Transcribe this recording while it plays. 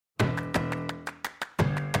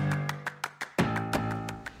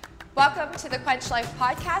Welcome to the Quench Life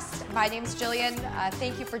podcast. My name is Jillian.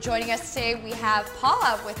 Thank you for joining us today. We have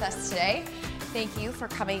Paula with us today. Thank you for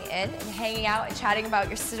coming in and hanging out and chatting about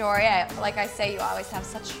your story. Like I say, you always have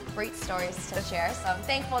such great stories to share. So I'm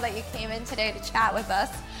thankful that you came in today to chat with us.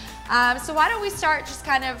 So why don't we start just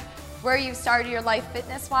kind of where you started your life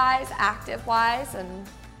fitness-wise, active-wise, and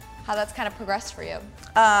how that's kind of progressed for you.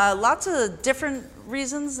 Lots of different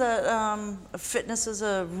reasons that fitness is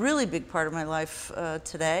a really big part of my life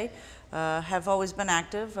today. Have always been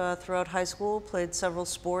active throughout high school, played several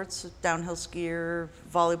sports, downhill skier,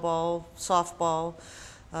 volleyball, softball,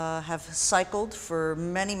 have cycled for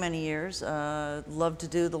many, many years. Loved to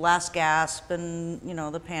do the last gasp and, you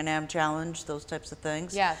know, the Pan Am Challenge, those types of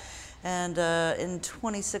things. Yeah. And in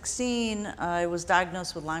 2016, I was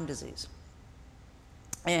diagnosed with Lyme disease.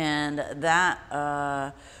 And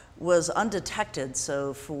that was undetected,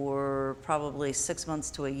 so for probably 6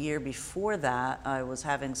 months to a year before that, I was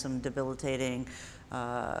having some debilitating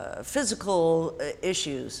physical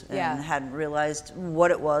issues and hadn't realized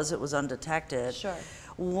what it was undetected. Sure.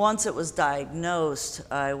 Once it was diagnosed,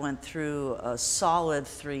 I went through a solid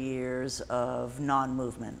 3 years of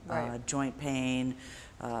non-movement, joint pain.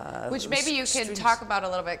 Which maybe you could talk about a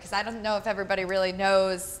little bit, because I don't know if everybody really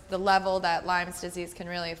knows the level that Lyme's disease can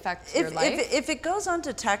really affect your life. If it goes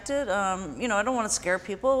undetected, you know, I don't want to scare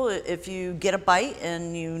people. If you get a bite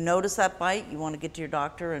and you notice that bite, you want to get to your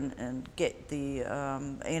doctor and get the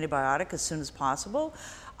antibiotic as soon as possible.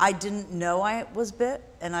 I didn't know I was bit,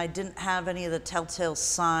 and I didn't have any of the telltale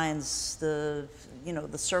signs, the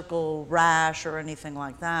circle rash or anything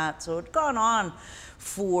like that. So it had gone on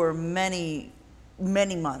for many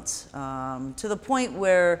months, to the point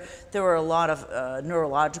where there were a lot of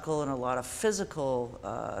neurological and a lot of physical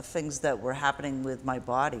things that were happening with my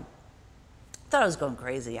body. I thought I was going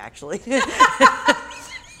crazy, actually.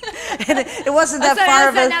 And it wasn't that far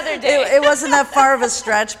of it wasn't that far of a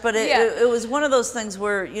stretch, but it was one of those things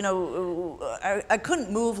where, you know, I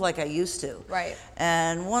couldn't move like I used to. Right.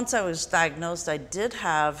 And once I was diagnosed, I did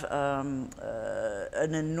have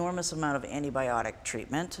an enormous amount of antibiotic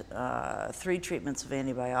treatment, 3 treatments of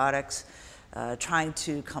antibiotics, trying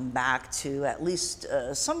to come back to at least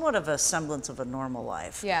somewhat of a semblance of a normal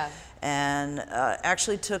life. Yeah. And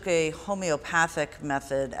actually took a homeopathic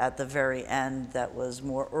method at the very end that was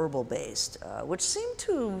more herbal based, which seemed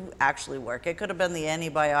to actually work. It could have been the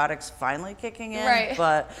antibiotics finally kicking in, right.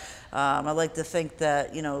 But I like to think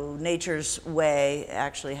that, you know, nature's way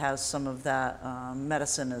actually has some of that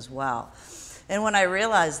medicine as well. And when I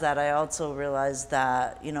realized that, I also realized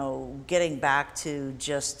that, you know, getting back to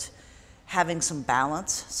just having some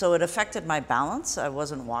balance. So it affected my balance. I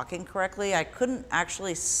wasn't walking correctly. I couldn't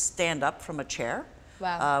actually stand up from a chair.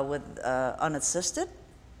 Wow. With unassisted,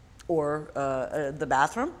 or the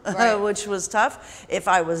bathroom, right. Which was tough. If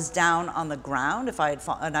I was down on the ground, if I had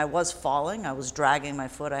and I was falling, I was dragging my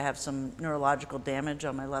foot. I have some neurological damage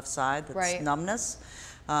on my left side, that's right. numbness.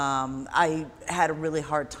 I had a really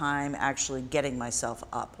hard time actually getting myself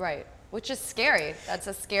up. Right. Which is scary. That's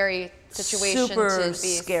a scary situation Super to be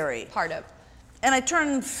scary. Part of. And I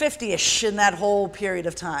turned 50-ish in that whole period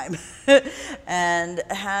of time, and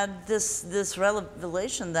had this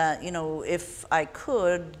revelation that, you know, if I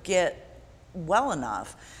could get well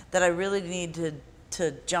enough, that I really needed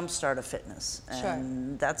to jumpstart a fitness.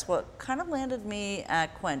 And that's what kind of landed me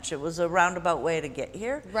at Quench. It was a roundabout way to get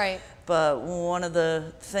here. Right. But one of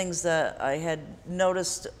the things that I had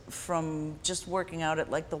noticed from just working out at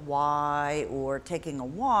like the Y or taking a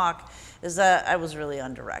walk is that I was really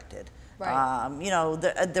undirected. Right. You know,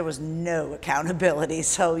 there was no accountability.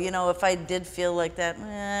 So, you know, if I did feel like that,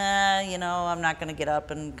 you know, I'm not going to get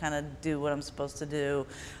up and kind of do what I'm supposed to do,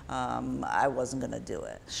 I wasn't going to do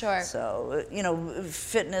it. Sure. So, you know,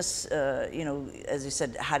 fitness, you know, as you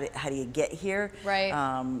said, how do you get here? Right.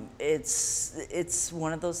 It's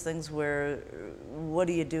one of those things where, what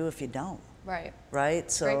do you do if you don't? Right.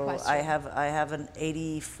 Right. So Great question. I have an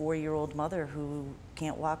 84-year-old mother who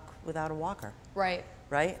can't walk without a walker. Right.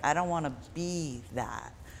 Right? I don't want to be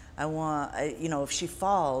that. You know, if she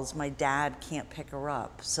falls, my dad can't pick her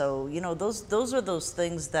up. So, you know, those are those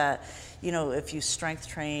things that, you know, if you strength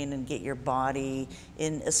train and get your body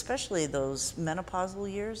in, especially those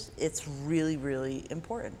menopausal years, it's really, really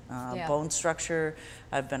important. Bone structure,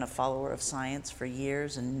 I've been a follower of science for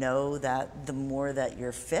years and know that the more that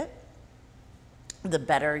you're fit, the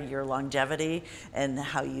better your longevity and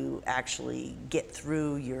how you actually get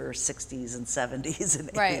through your 60s and 70s and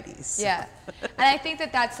 80s. Yeah. And I think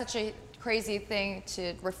that that's such a crazy thing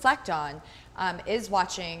to reflect on, is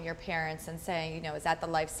watching your parents and saying, you know, is that the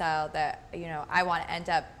lifestyle that, you know, I want to end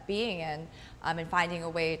up being in, and finding a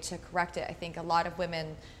way to correct it. I think a lot of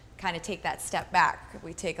women kind of take that step back.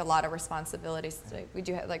 We take a lot of responsibilities. We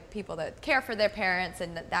do have like people that care for their parents,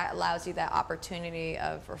 and that allows you that opportunity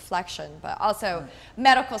of reflection. But also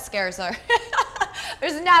medical scares are,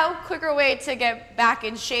 there's no quicker way to get back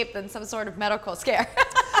in shape than some sort of medical scare.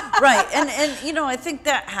 Right, and you know, I think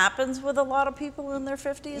that happens with a lot of people in their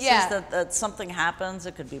 50s. Yeah. Is that something happens.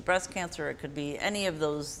 It could be breast cancer. It could be any of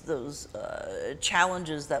those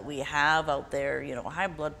challenges that we have out there. You know, high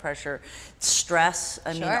blood pressure, stress.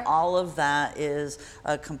 I mean, all of that is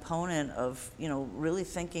a component of, you know, really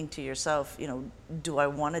thinking to yourself, you know, do I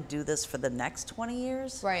want to do this for the next 20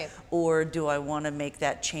 years? Right. Or do I want to make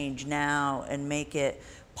that change now and make it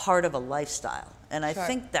part of a lifestyle? And I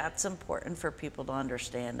think that's important for people to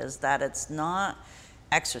understand, is that it's not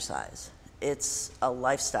exercise, it's a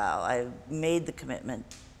lifestyle. I made the commitment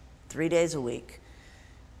 3 days a week.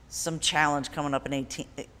 Some challenge coming up on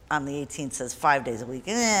the 18th says 5 days a week.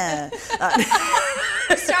 We're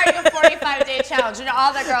starting a 45-day challenge, and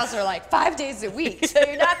all the girls are like, 5 days a week. So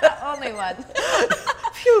you're not the only one.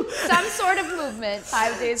 Some sort of movement,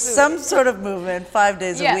 5 days a week. Some sort of movement, 5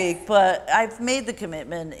 days a week. But I've made the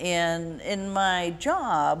commitment, and in my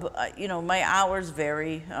job, you know, my hours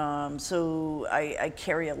vary. So I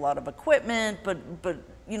carry a lot of equipment, but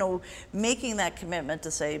you know, making that commitment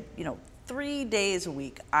to say, you know, 3 days a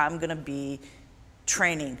week, I'm going to be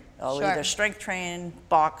training. I'll either strength train,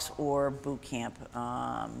 box, or boot camp.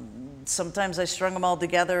 Sometimes I strung them all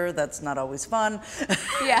together. That's not always fun.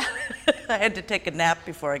 Yeah. I had to take a nap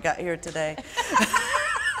before I got here today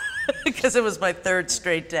because it was my 3rd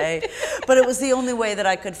straight day. But it was the only way that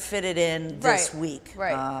I could fit it in this week.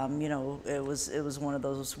 Right. You know, it was one of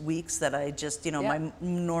those weeks that I just, you know, my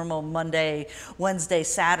normal Monday, Wednesday,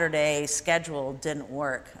 Saturday schedule didn't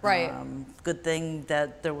work. Right. Good thing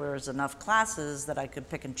that there was enough classes that I could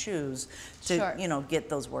pick and choose to, you know, get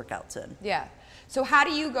those workouts in. Yeah. So how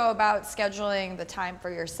do you go about scheduling the time for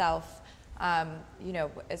yourself? You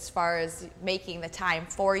know, as far as making the time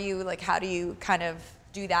for you, like how do you kind of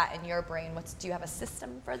do that in your brain? Do you have a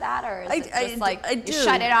system for that, or is it just like you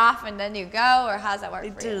shut it off and then you go, or how does that work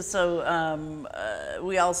for you? So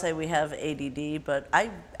we all say we have ADD, but I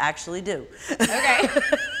actually do. Okay.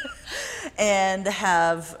 And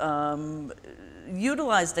have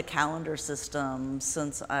utilized a calendar system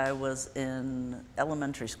since I was in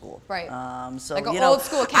elementary school. Right. So like an you know, old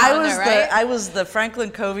school calendar, right? I was the Franklin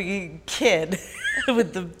Covey kid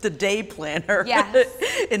with the day planner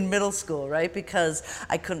in middle school, right? Because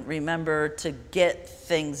I couldn't remember to get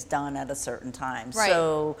things done at a certain time. Right.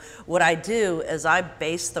 So what I do is I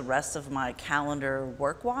base the rest of my calendar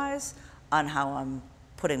work-wise on how I'm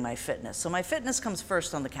putting my fitness. So my fitness comes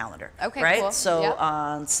first on the calendar. Okay, right? cool. So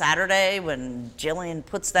on Saturday, when Jillian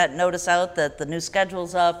puts that notice out that the new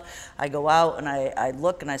schedule's up, I go out and I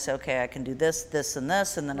look and I say, okay, I can do this, this, and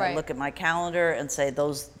this, and then I look at my calendar and say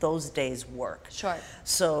those days work. Sure.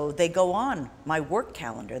 So they go on my work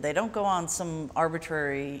calendar. They don't go on some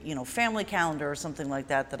arbitrary, you know, family calendar or something like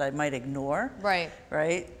that I might ignore. Right.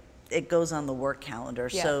 Right? It goes on the work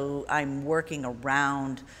calendar. Yeah. So I'm working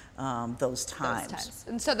around those times.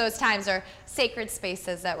 And so those times are sacred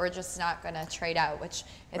spaces that we're just not going to trade out, which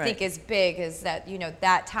I think is big, is that, you know,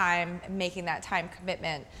 that time, making that time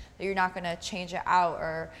commitment, that you're not going to change it out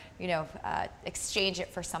or, you know, exchange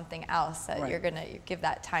it for something else, that you're going to give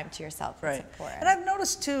that time to yourself. That's important. And I've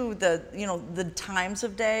noticed too that, you know, the times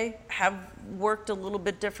of day have worked a little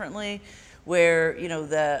bit differently, where, you know,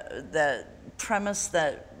 the premise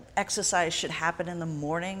that exercise should happen in the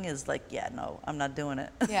morning is like, yeah, no, I'm not doing it.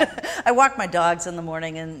 Yeah. I walk my dogs in the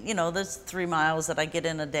morning, and you know, there's 3 miles that I get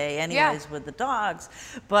in a day anyways with the dogs.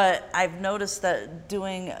 But I've noticed that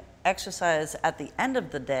doing exercise at the end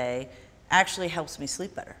of the day actually helps me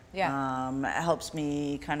sleep better. Yeah. It helps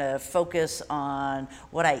me kind of focus on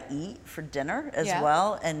what I eat for dinner as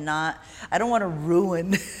well, and I don't want to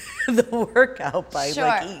ruin the workout by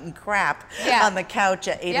like eating crap on the couch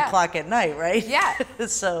at 8 o'clock at night, right? Yeah.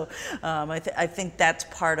 So I think that's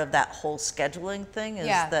part of that whole scheduling thing, is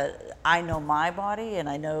that I know my body and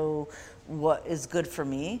I know what is good for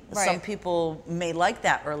me. Right. Some people may like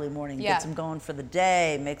that early morning, gets them going for the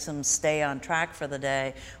day, makes them stay on track for the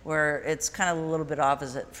day, where it's kind of a little bit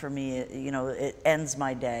opposite for me. You know, it ends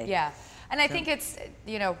my day. Yeah. And I think it's,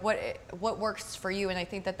 you know, what works for you, and I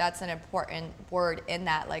think that that's an important word in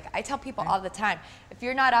that. Like, I tell people all the time, if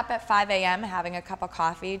you're not up at 5 a.m. having a cup of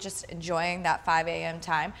coffee, just enjoying that 5 a.m.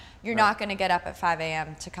 time, you're not going to get up at 5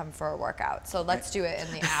 a.m. to come for a workout. So let's do it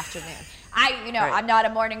in the afternoon. I'm not a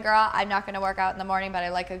morning girl. I'm not going to work out in the morning, but I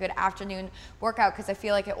like a good afternoon workout because I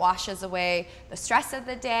feel like it washes away the stress of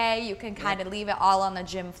the day. You can kind of leave it all on the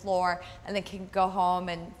gym floor and then can go home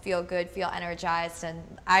and feel good, feel energized. And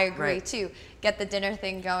I agree too. Get the dinner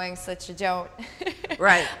thing going so that you don't.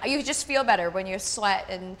 Right. You just feel better when you sweat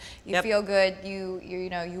and you feel good.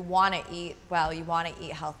 You want to eat well. You want to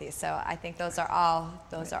eat healthy. So I think those are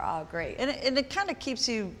all great. And it kind of keeps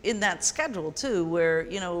you in that schedule too, where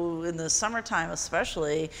in the summertime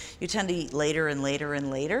especially, you tend to eat later and later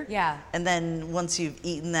and later. Yeah. And then once you've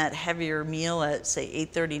eaten that heavier meal at say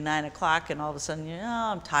 8:30, 9 o'clock, and all of a sudden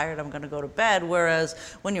I'm tired, I'm going to go to bed. Whereas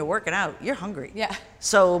when you're working out, you're hungry. Yeah.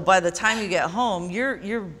 So by the time you get home,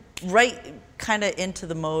 you're right kind of into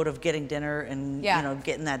the mode of getting dinner and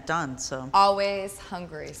getting that done. So always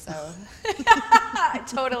hungry, so I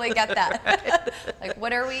totally get that. Like,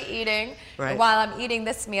 what are we eating? Right. And while I'm eating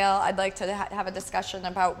this meal, I'd like to have a discussion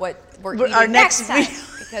about what we're eating our next time, meal.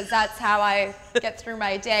 because that's how I get through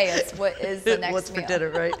my day. Is what is the next What's meal? for dinner,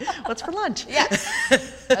 right? What's for lunch? Yeah,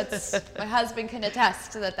 my husband can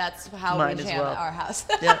attest that that's how Mine we as jam well. at our house.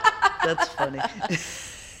 Yeah, that's funny.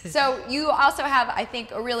 So you also have, I think,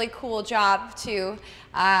 a really cool job too.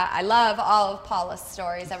 I love all of Paula's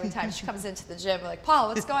stories. Every time she comes into the gym, we're like, Paula,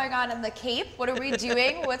 what's going on in the Cape? What are we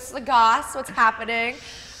doing? What's the goss? What's happening?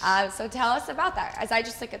 So tell us about that, as I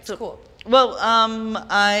just think it's cool. Well,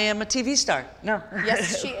 I am a TV star. No.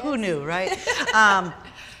 Yes, she is. Who knew, right?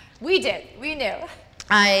 We did. We knew.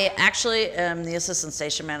 I actually am the assistant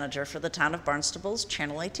station manager for the town of Barnstable's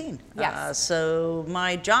Channel 18. Yes. So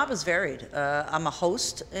my job is varied. I'm a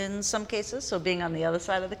host in some cases, so being on the other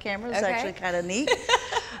side of the camera is actually kind of neat.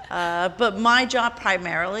 But my job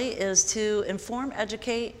primarily is to inform,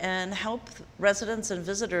 educate, and help residents and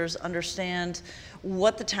visitors understand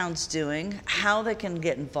what the town's doing, how they can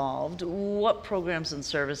get involved, what programs and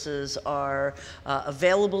services are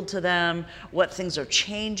available to them, what things are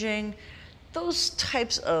changing. Those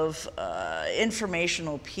types of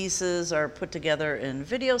informational pieces are put together in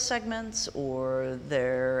video segments, or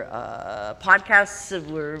they're podcasts.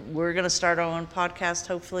 We're going to start our own podcast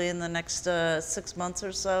hopefully in the next 6 months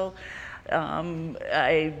or so.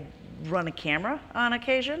 I run a camera on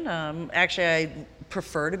occasion. Actually, I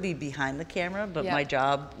prefer to be behind the camera, but my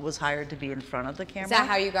job was hired to be in front of the camera. Is that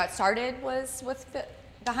how you got started, was with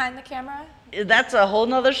behind the camera? That's a whole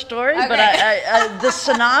nother story, but the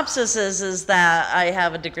synopsis is that I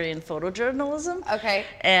have a degree in photojournalism. Okay.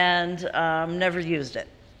 And never used it.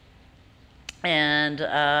 And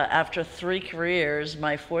after 3 careers,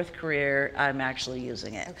 my 4th career, I'm actually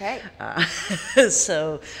using it. Okay.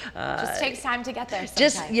 So just takes time to get there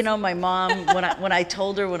sometimes. Just, my mom, when I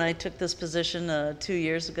told her when I took this position 2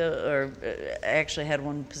 years ago, or I actually had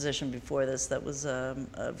one position before this that was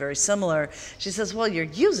very similar, she says, well, you're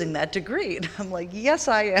using that degree. And I'm like, yes,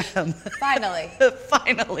 I am. Finally.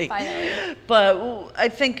 Finally. But I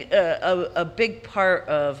think a big part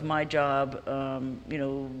of my job,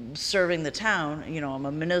 serving the town, I'm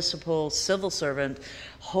a municipal civil servant,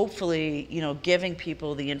 hopefully, giving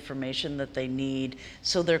people the information that they need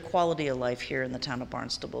so their quality of life here in the town of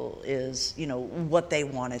Barnstable is, what they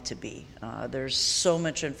want it to be. There's so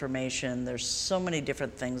much information, there's so many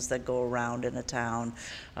different things that go around in a town.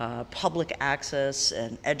 Public access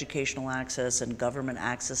and educational access and government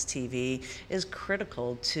access TV is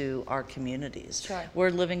critical to our communities. Sure. We're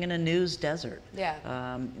living in a news desert.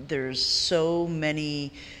 Yeah. There's so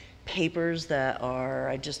many papers that are,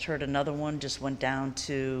 I just heard another one just went down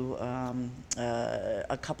to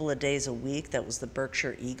a couple of days a week. That was the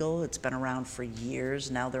Berkshire Eagle. It's been around for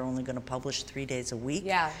years. Now they're only going to publish 3 days a week.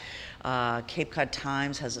 Yeah. Cape Cod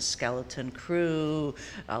Times has a skeleton crew.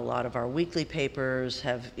 A lot of our weekly papers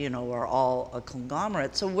have, are all a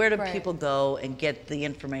conglomerate. So where do people go and get the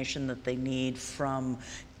information that they need from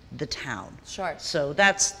the town? Sure. So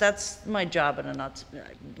that's my job in a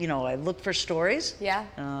nutshell. I look for stories. Yeah.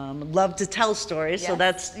 Love to tell stories. So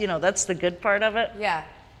that's that's the good part of it. Yeah.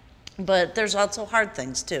 But there's also hard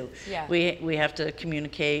things too. Yeah. We have to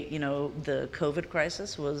communicate. The COVID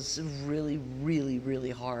crisis was really, really,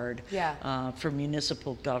 really hard. Yeah. For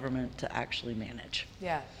municipal government to actually manage.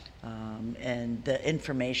 Yeah. And the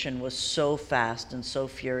information was so fast and so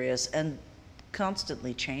furious and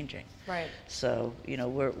constantly changing. Right. So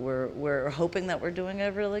we're hoping that we're doing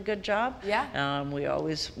a really good job. Yeah. We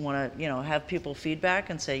always want to have people feedback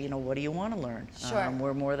and say what do you want to learn. Sure.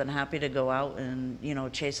 We're more than happy to go out and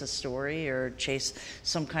chase a story or chase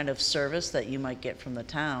some kind of service that you might get from the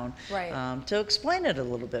town. Right. To explain it a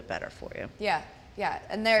little bit better for you. Yeah. Yeah,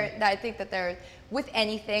 and I think that there, with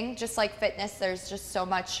anything, just like fitness, there's just so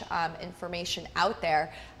much information out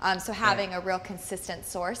there. So having a real consistent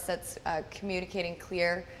source that's communicating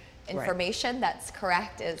clear information that's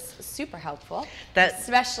correct is super helpful,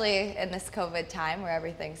 especially in this COVID time where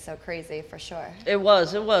everything's so crazy, for sure. It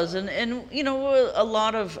was, and you know, a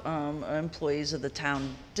lot of employees of the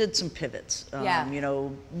town did some pivots. You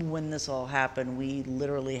know, when this all happened, we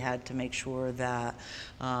literally had to make sure that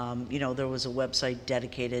you know, there was a website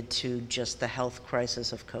dedicated to just the health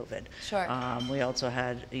crisis of COVID. Sure. We also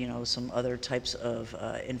had, you know, some other types of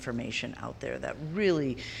information out there that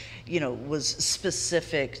really, you know, was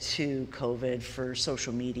specific to COVID for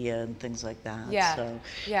social media and things like that. Yeah. So,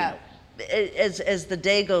 yeah. You know, as the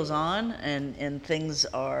day goes on and things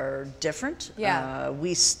are different,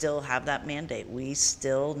 we still have that mandate. We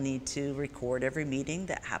still need to record every meeting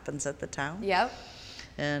that happens at the town. Yep.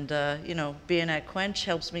 And, you know, being at Quench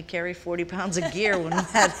helps me carry 40 pounds of gear when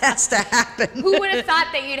that has to happen. Who would have thought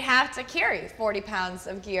that you'd have to carry 40 pounds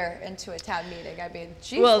of gear into a town meeting? I mean,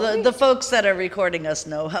 geez. Well, the folks that are recording us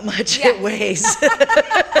know how much it weighs.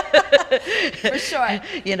 For sure.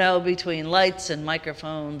 You know, between lights and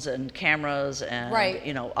microphones and cameras and,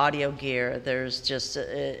 you know, audio gear, there's just,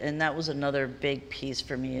 and that was another big piece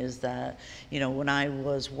for me, is that, you know, when I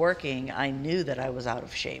was working, I knew that I was out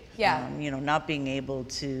of shape. Yeah. You know, not being able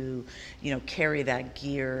to, you know, carry that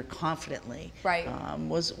gear confidently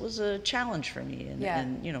was a challenge for me.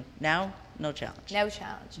 And, you know, now, no challenge. No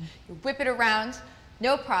challenge. You whip it around,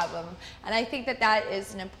 no problem. And I think that that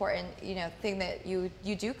is an important, you know, thing that you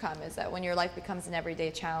do come, is that when your life becomes an everyday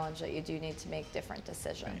challenge, that you do need to make different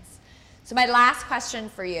decisions. So my last question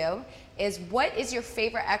for you is, what is your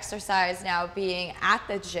favorite exercise now, being at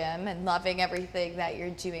the gym and loving everything that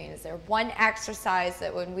you're doing? Is there one exercise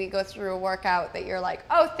that when we go through a workout that you're like,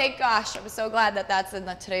 oh, thank gosh, I'm so glad that that's in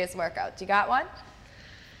today's workout? Do you got one?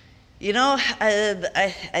 You know,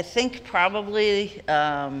 I think probably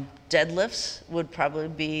deadlifts would probably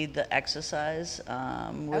be the exercise,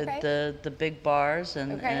 with the big bars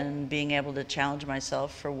and being able to challenge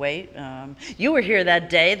myself for weight. You were here that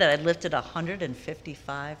day that I lifted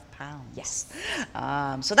 155 pounds. Yes.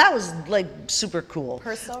 So that was like super cool.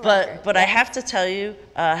 Personal record. But I have to tell you,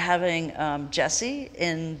 having Jesse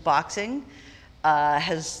in boxing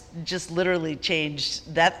has just literally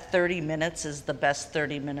changed. That 30 minutes is the best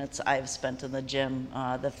 30 minutes I've spent in the gym.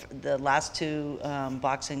 The last two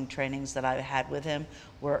boxing trainings that I had with him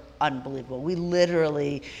were unbelievable. We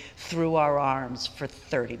literally threw our arms for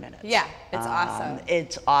 30 minutes. Yeah, it's awesome.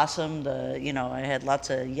 It's awesome. You know, I had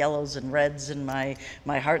lots of yellows and reds in my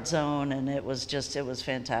heart zone, and it was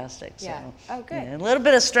fantastic. Yeah. So, oh, good. Yeah, a little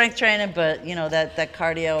bit of strength training, but you know, that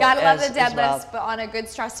cardio. Gotta love the deadlifts, but on a good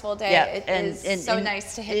stressful day, and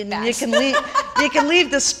nice to hit that. You can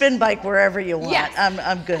leave the spin bike wherever you want. Yes.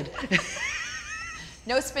 I'm good.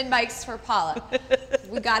 No spin bikes for Paula.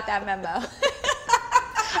 We got that memo.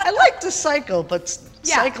 I like to cycle, but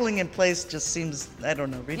cycling in place just seems, I don't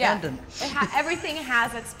know, redundant. Yeah. Everything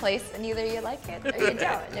has its place, and either you like it or you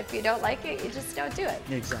don't. And if you don't like it, you just don't do it.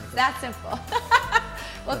 Exactly. That simple.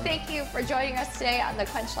 Well, thank you for joining us today on the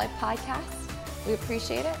Quench Life podcast. We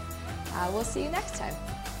appreciate it. We'll see you next time.